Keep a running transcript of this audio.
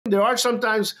there are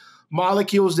sometimes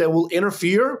molecules that will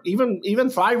interfere, even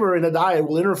fiber in a diet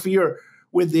will interfere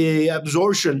with the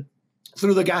absorption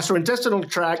through the gastrointestinal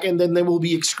tract, and then they will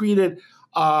be excreted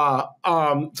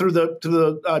through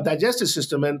the digestive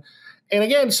system. And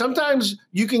again, sometimes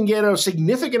you can get a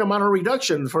significant amount of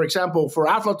reduction. For example, for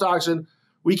aflatoxin,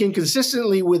 we can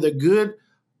consistently, with a good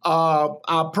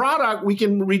product, we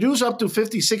can reduce up to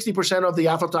 50-60% of the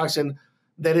aflatoxin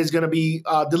that is going to be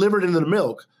delivered into the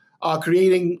milk,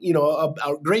 creating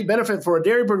a great benefit for a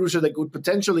dairy producer that could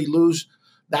potentially lose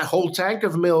that whole tank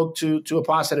of milk to a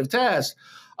positive test.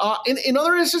 In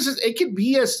other instances, it could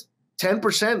be as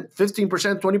 10%,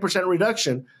 15%, 20%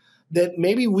 reduction that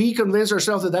maybe we convince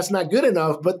ourselves that that's not good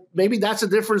enough, but maybe that's the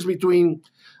difference between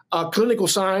a clinical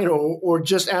sign or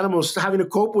just animals having to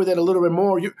cope with it a little bit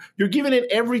more. You're giving it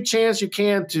every chance you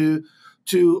can to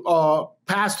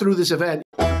pass through this event.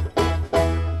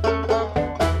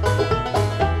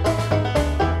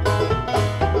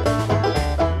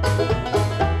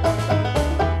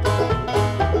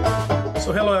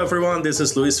 Hello everyone, this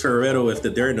is Luis Ferrero with the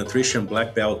Dairy Nutrition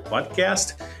Blackbelt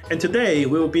Podcast, and today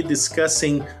we will be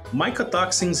discussing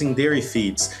mycotoxins in dairy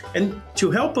feeds. And to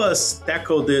help us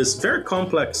tackle this very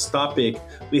complex topic,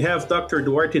 we have Dr.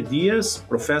 Duarte Diaz,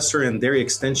 professor and dairy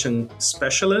extension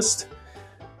specialist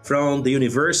from the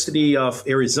University of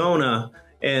Arizona.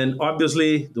 And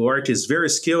obviously, Duarte is very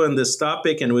skilled in this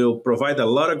topic and will provide a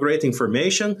lot of great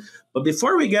information. But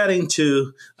before we get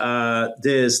into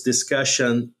this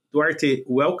discussion, Duarte,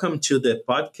 welcome to the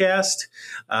podcast.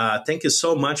 Thank you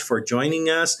so much for joining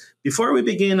us. Before we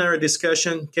begin our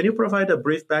discussion, can you provide a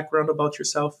brief background about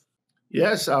yourself?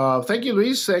 Yes. Thank you,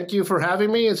 Luis. Thank you for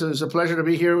having me. It's a pleasure to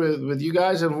be here with you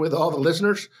guys and with all the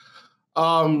listeners.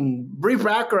 Brief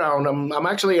background. I'm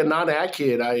actually a non-ag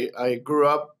kid. I grew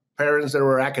up parents that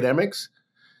were academics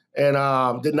and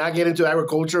did not get into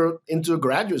agriculture into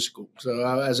graduate school. So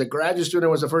as a graduate student,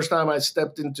 it was the first time I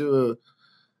stepped into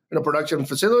in a production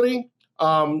facility.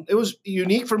 It was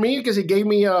unique for me because it gave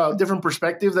me a different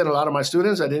perspective than a lot of my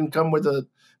students. I didn't come with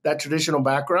that traditional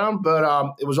background,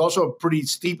 but it was also a pretty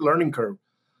steep learning curve.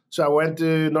 So I went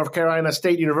to North Carolina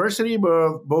State University,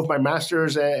 both my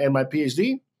master's and my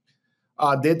PhD.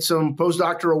 Did some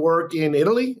postdoctoral work in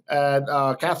Italy at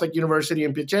Catholic University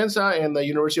in Piacenza and the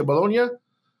University of Bologna,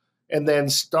 and then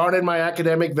started my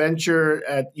academic venture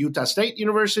at Utah State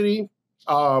University.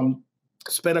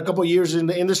 Spent a couple of years in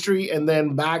the industry and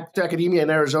then back to academia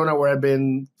in Arizona, where I've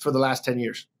been for the last 10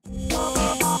 years.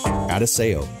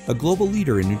 Adiseo, a global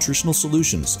leader in nutritional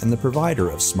solutions and the provider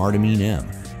of SmartAmine M,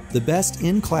 the best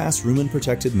in-class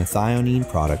rumen-protected methionine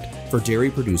product for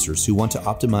dairy producers who want to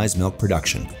optimize milk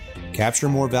production, capture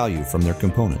more value from their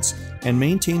components, and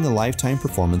maintain the lifetime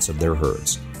performance of their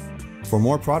herds. For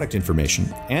more product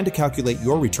information and to calculate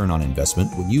your return on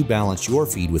investment when you balance your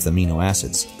feed with amino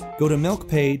acids, go to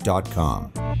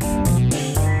milkpay.com.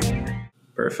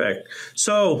 Perfect.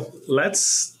 So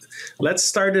let's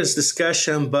start this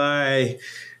discussion by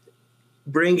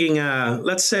bringing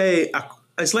let's say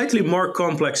a slightly more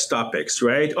complex topics,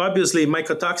 right? Obviously,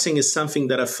 mycotoxin is something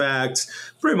that affects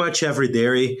pretty much every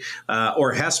dairy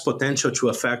or has potential to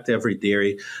affect every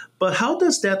dairy. But how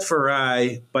does that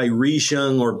vary by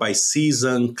region or by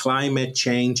season, climate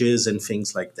changes, and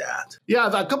things like that? Yeah,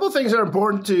 a couple of things are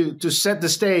important to set the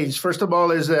stage. First of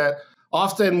all is that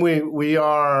often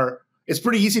it's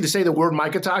pretty easy to say the word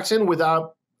mycotoxin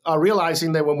without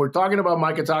realizing that when we're talking about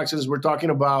mycotoxins, we're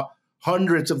talking about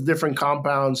hundreds of different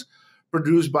compounds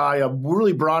produced by a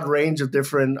really broad range of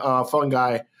different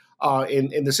fungi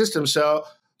in the system. So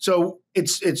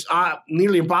it's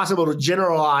nearly impossible to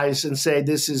generalize and say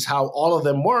this is how all of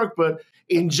them work. But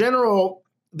in general,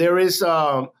 there is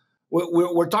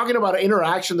we're talking about an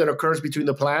interaction that occurs between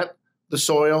the plant, the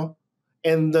soil,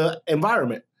 and the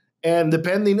environment. And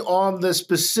depending on the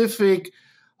specific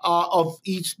of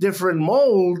each different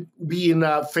mold, being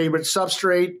a favorite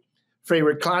substrate,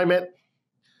 favorite climate,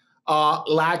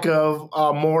 lack of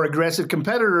more aggressive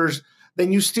competitors,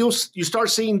 then you start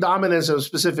seeing dominance of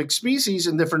specific species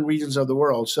in different regions of the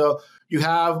world. So you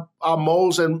have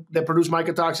molds that produce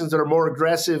mycotoxins that are more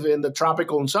aggressive in the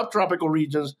tropical and subtropical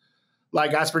regions,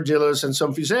 like Aspergillus and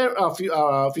some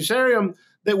Fusarium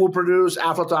that will produce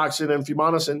aflatoxin and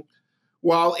fumonisin.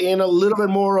 While in a little bit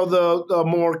more of the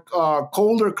more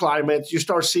colder climates, you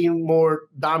start seeing more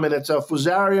dominance of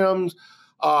Fusariums,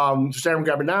 Fusarium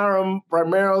gabinarum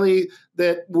primarily,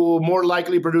 that will more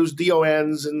likely produce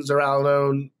DONs and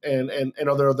zearalenone and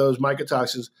other of those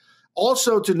mycotoxins.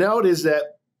 Also to note is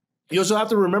that you also have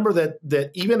to remember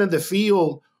that even in the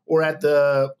field or at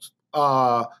the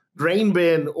grain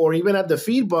bin or even at the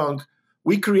feed bunk,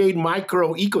 we create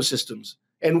micro ecosystems.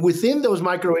 And within those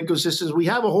micro ecosystems, we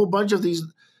have a whole bunch of these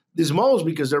molds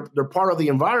because they're part of the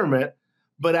environment.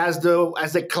 But as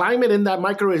the climate in that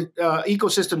micro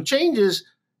ecosystem changes,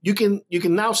 you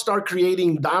can now start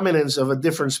creating dominance of a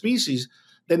different species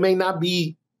that may not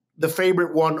be the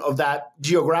favorite one of that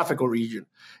geographical region.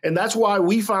 And that's why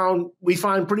we find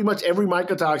pretty much every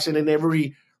mycotoxin in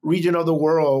every region of the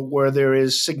world where there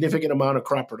is significant amount of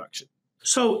crop production.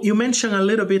 So you mentioned a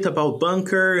little bit about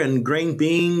bunker and grain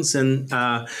beans and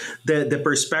the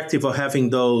perspective of having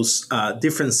those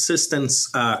different systems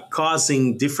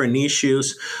causing different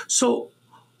issues. So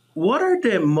what are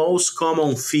the most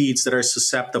common feeds that are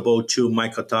susceptible to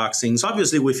mycotoxins?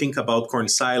 Obviously, we think about corn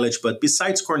silage, but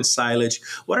besides corn silage,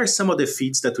 what are some of the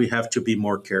feeds that we have to be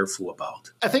more careful about?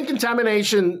 I think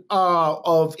contamination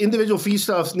of individual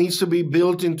feedstuffs needs to be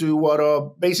built into what a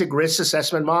basic risk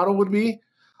assessment model would be.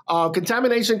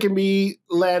 Contamination can be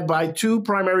led by two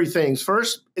primary things.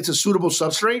 First, it's a suitable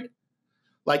substrate,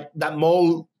 like that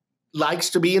mold likes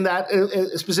to be in that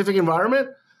specific environment.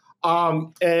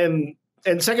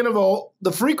 And second of all,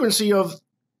 the frequency of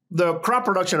the crop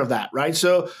production of that, right?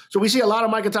 So we see a lot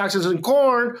of mycotoxins in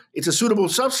corn. It's a suitable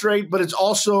substrate, but it's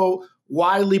also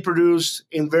widely produced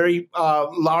in very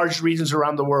large regions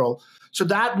around the world. So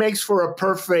that makes for a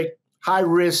perfect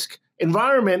high-risk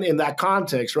environment in that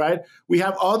context, right? We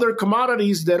have other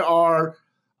commodities that are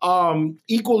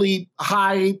equally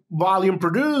high volume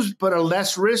produced, but are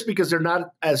less risk because they're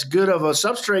not as good of a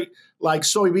substrate like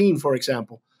soybean, for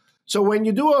example. So when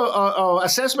you do a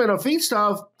assessment of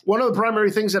feedstuff, one of the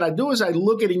primary things that I do is I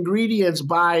look at ingredients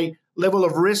by level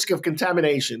of risk of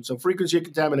contamination, so frequency of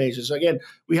contamination. So again,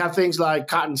 we have things like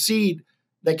cotton seed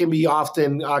that can be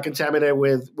often contaminated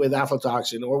with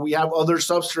aflatoxin, or we have other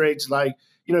substrates like,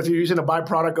 if you're using a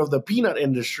byproduct of the peanut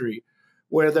industry,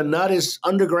 where the nut is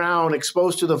underground,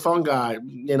 exposed to the fungi,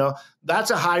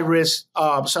 that's a high risk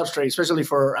substrate, especially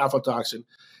for aflatoxin.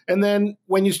 And then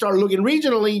when you start looking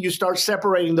regionally, you start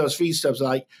separating those feedstuffs.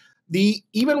 Like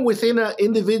even within an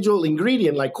individual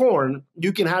ingredient like corn,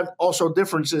 you can have also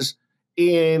differences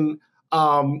in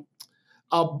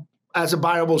as a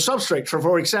viable substrate. So,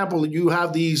 for example, you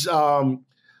have these corn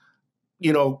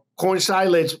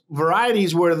silage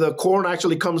varieties where the corn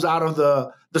actually comes out of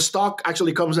the stalk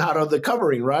actually comes out of the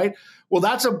covering, right? Well,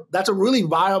 that's a really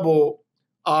viable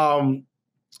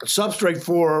substrate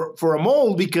for a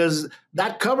mold, because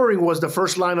that covering was the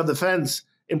first line of defense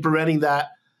in preventing that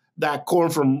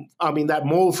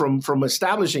mold from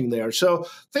establishing there. So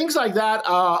things like that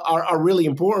are really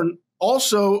important.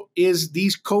 Also is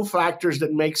these cofactors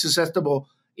that make susceptible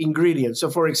ingredients. So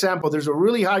for example, there's a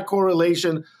really high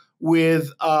correlation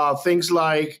with things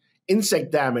like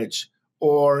insect damage,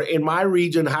 or in my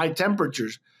region, high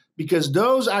temperatures, because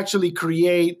those actually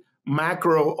create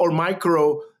macro or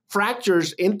micro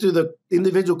fractures into the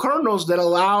individual kernels that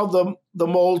allow the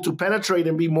mold to penetrate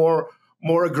and be more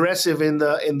aggressive in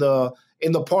the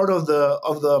part of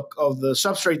the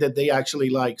substrate that they actually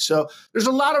like. So there's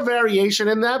a lot of variation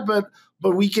in that,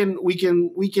 but we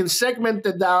can segment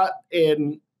that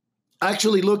and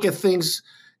actually look at things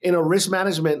in a risk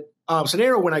management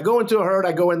scenario. When I go into a herd,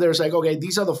 I go in there and say, okay,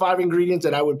 these are the 5 ingredients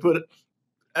that I would put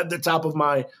at the top of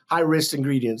my high risk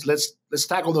ingredients. Let's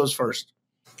tackle those first.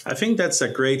 I think that's a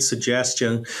great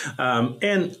suggestion.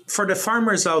 And for the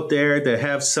farmers out there that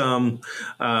have some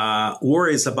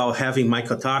worries about having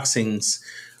mycotoxins,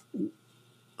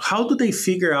 how do they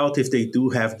figure out if they do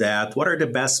have that? What are the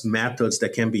best methods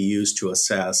that can be used to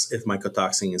assess if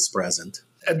mycotoxin is present?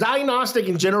 A diagnostic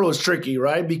in general is tricky,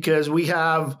 right? Because we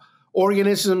have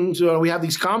organisms, we have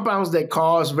these compounds that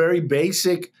cause very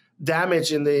basic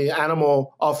damage in the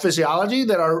animal physiology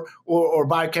that are or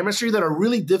biochemistry that are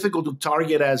really difficult to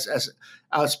target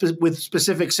with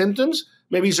specific symptoms.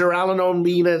 Maybe zearalenone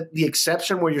being the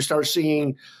exception, where you start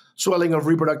seeing swelling of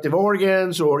reproductive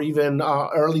organs or even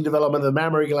early development of the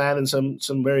mammary gland in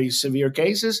some very severe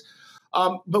cases.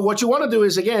 But what you want to do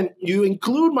is, again, you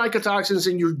include mycotoxins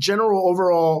in your general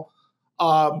overall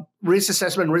risk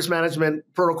assessment, risk management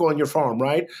protocol in your farm,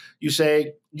 right? You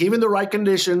say, given the right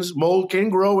conditions, mold can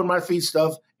grow in my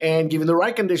feedstuff, and given the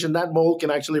right condition, that mold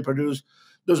can actually produce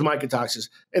those mycotoxins.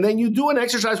 And then you do an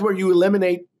exercise where you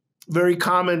eliminate very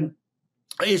common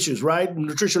issues, right?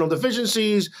 Nutritional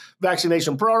deficiencies,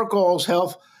 vaccination protocols,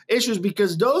 health issues,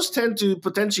 because those tend to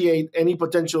potentiate any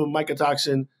potential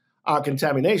mycotoxin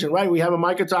contamination, right? We have a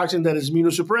mycotoxin that is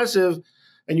immunosuppressive,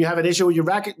 and you have an issue with your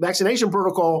vaccination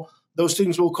protocol. Those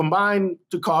things will combine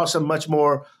to cause a much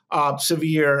more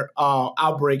severe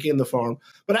outbreak in the farm.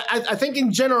 But I think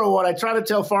in general, what I try to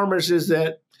tell farmers is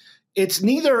that it's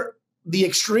neither the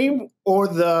extreme or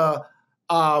the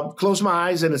close my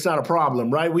eyes and it's not a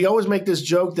problem, right? We always make this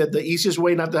joke that the easiest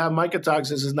way not to have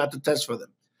mycotoxins is not to test for them.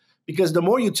 Because the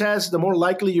more you test, the more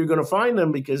likely you're going to find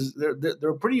them because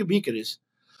they're pretty ubiquitous.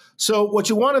 So what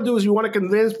you want to do is you want to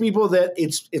convince people that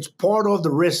it's part of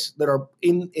the risks that are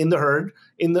in the herd,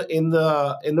 in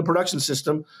the production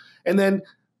system, and then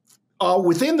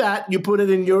within that you put it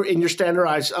in your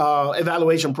standardized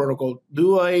evaluation protocol.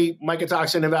 Do a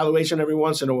mycotoxin evaluation every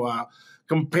once in a while.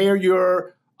 Compare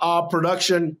your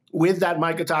production with that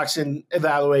mycotoxin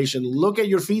evaluation. Look at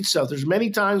your feedstuff. There's many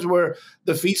times where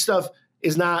the feedstuff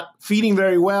is not feeding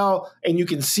very well, and you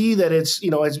can see that it's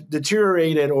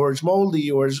deteriorated or it's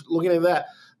moldy or it's looking at that.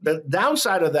 The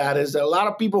downside of that is that a lot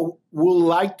of people will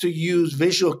like to use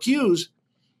visual cues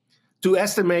to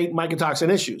estimate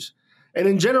mycotoxin issues. And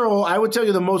in general, I would tell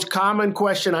you the most common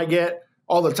question I get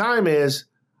all the time is,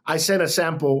 I sent a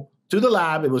sample to the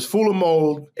lab, it was full of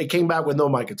mold, it came back with no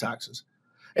mycotoxins.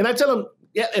 And I tell them,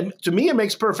 yeah, to me it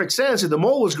makes perfect sense. If the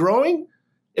mold was growing,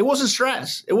 it wasn't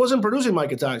stressed. It wasn't producing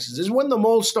mycotoxins. It's when the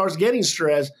mold starts getting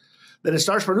stressed that it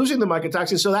starts producing the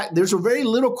mycotoxins. So that there's a very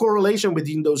little correlation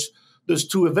between those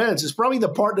two events. It's probably the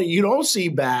part that you don't see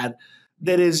bad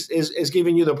that is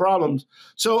giving you the problems.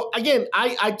 So again,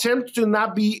 I tend to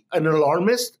not be an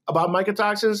alarmist about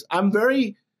mycotoxins. I'm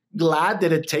very glad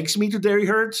that it takes me to dairy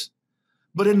herds,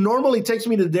 but it normally takes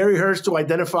me to dairy herds to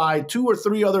identify 2 or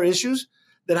 3 other issues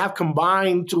that have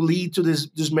combined to lead to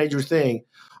this major thing.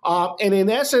 And in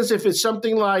essence, if it's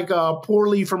something like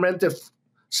poorly fermented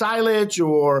silage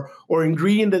or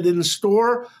ingredient that didn't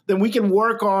store, then we can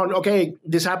work on, okay,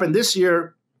 this happened this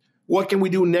year. What can we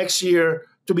do next year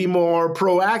to be more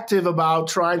proactive about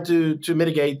trying to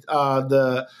mitigate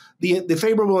the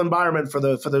favorable environment for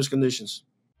those conditions?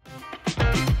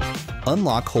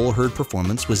 Unlock whole herd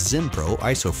performance with Zinpro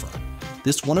Isofirm.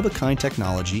 This one-of-a-kind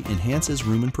technology enhances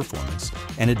rumen performance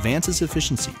and advances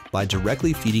efficiency by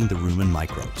directly feeding the rumen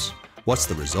microbes. What's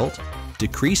the result?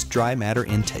 Decreased dry matter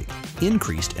intake,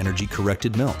 increased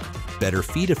energy-corrected milk, better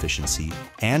feed efficiency,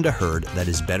 and a herd that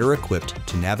is better equipped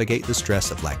to navigate the stress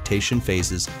of lactation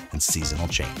phases and seasonal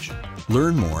change.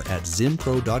 Learn more at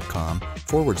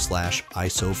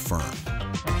zinpro.com/isofirm.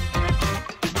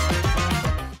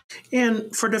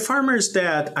 And for the farmers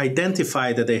that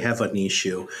identify that they have an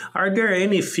issue, are there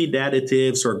any feed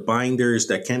additives or binders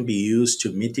that can be used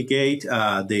to mitigate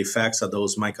the effects of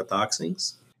those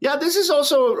mycotoxins? Yeah, this is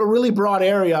also a really broad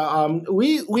area.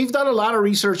 We've done a lot of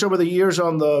research over the years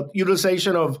on the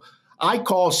utilization of, I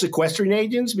call sequestering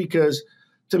agents, because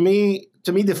to me,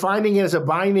 defining it as a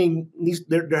binding,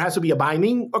 there has to be a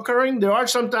binding occurring. There are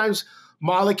sometimes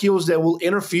molecules that will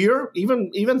interfere,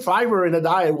 even fiber in a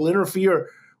diet will interfere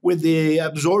with the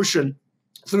absorption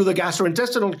through the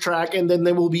gastrointestinal tract, and then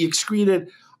they will be excreted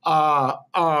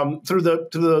through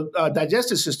the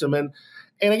digestive system. And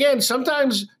again,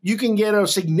 sometimes you can get a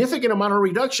significant amount of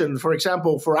reduction. For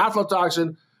example, for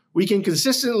aflatoxin, we can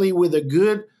consistently, with a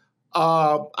good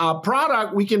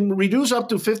product, we can reduce up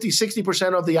to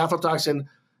 50-60% of the aflatoxin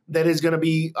that is going to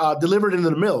be delivered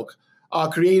into the milk,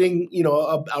 creating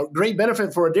a great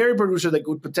benefit for a dairy producer that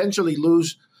could potentially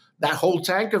lose that whole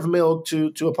tank of milk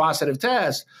to a positive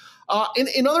test.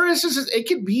 In other instances, it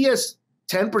could be as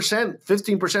 10%,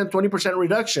 15%, 20%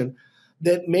 reduction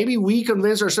that maybe we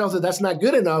convince ourselves that that's not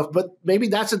good enough, but maybe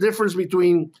that's the difference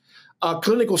between a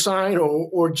clinical sign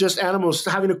or just animals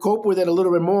having to cope with it a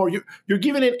little bit more. You're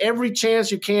giving it every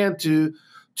chance you can to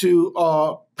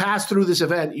pass through this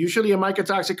event. Usually a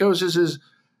mycotoxicosis is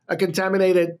a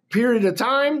contaminated period of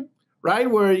time, right?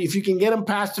 Where if you can get them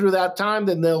passed through that time,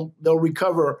 then they'll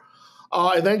recover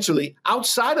eventually.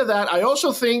 Outside of that, I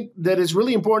also think that it's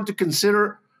really important to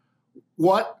consider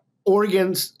what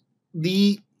organs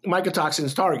the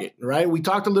mycotoxins target, right? We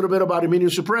talked a little bit about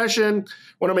immunosuppression.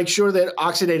 Want to make sure that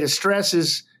oxidative stress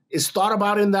is thought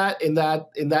about in that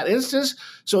instance.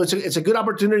 So it's a good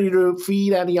opportunity to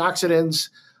feed antioxidants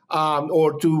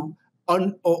or to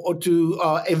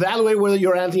evaluate whether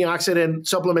your antioxidant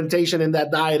supplementation in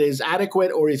that diet is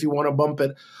adequate, or if you want to bump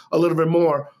it a little bit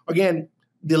more. Again,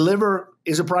 the liver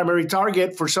is a primary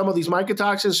target for some of these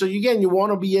mycotoxins. So again, you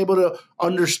want to be able to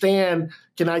understand,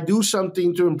 can I do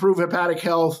something to improve hepatic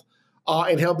health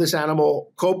and help this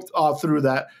animal cope through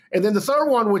that? And then the third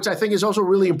one, which I think is also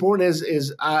really important,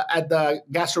 is at the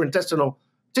gastrointestinal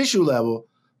tissue level.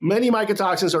 Many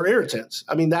mycotoxins are irritants.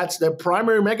 I mean, that's their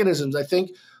primary mechanisms. I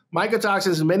think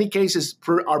mycotoxins in many cases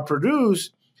are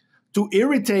produced to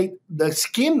irritate the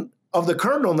skin of the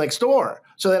kernel next door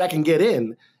so that I can get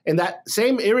in. And that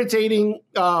same irritating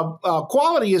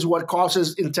quality is what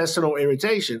causes intestinal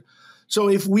irritation. So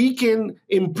if we can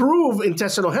improve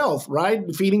intestinal health, right,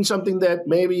 feeding something that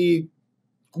maybe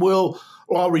will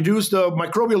reduce the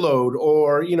microbial load,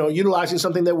 or utilizing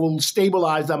something that will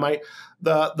stabilize the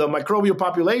microbial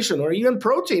population, or even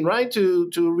protein, right, to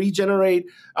regenerate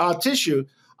tissue.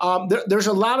 There's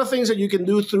a lot of things that you can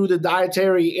do through the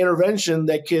dietary intervention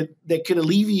that could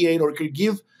alleviate or could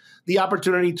give the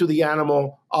opportunity to the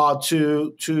animal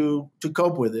to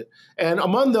cope with it. And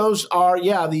among those are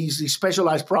these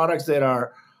specialized products that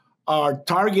are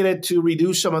targeted to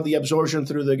reduce some of the absorption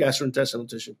through the gastrointestinal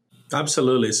tissue.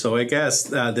 Absolutely. So I guess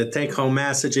the take-home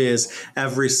message is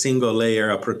every single layer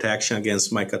of protection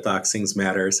against mycotoxins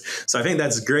matters. So I think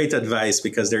that's great advice,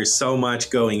 because there's so much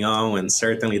going on, and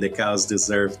certainly the cows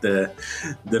deserve the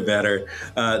better.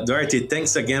 Duarte,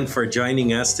 thanks again for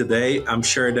joining us today. I'm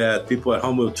sure that people at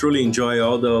home will truly enjoy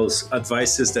all those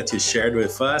advices that you shared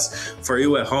with us. For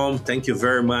you at home, thank you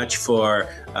very much for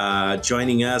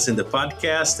joining us in the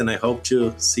podcast, and I hope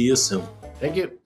to see you soon. Thank you.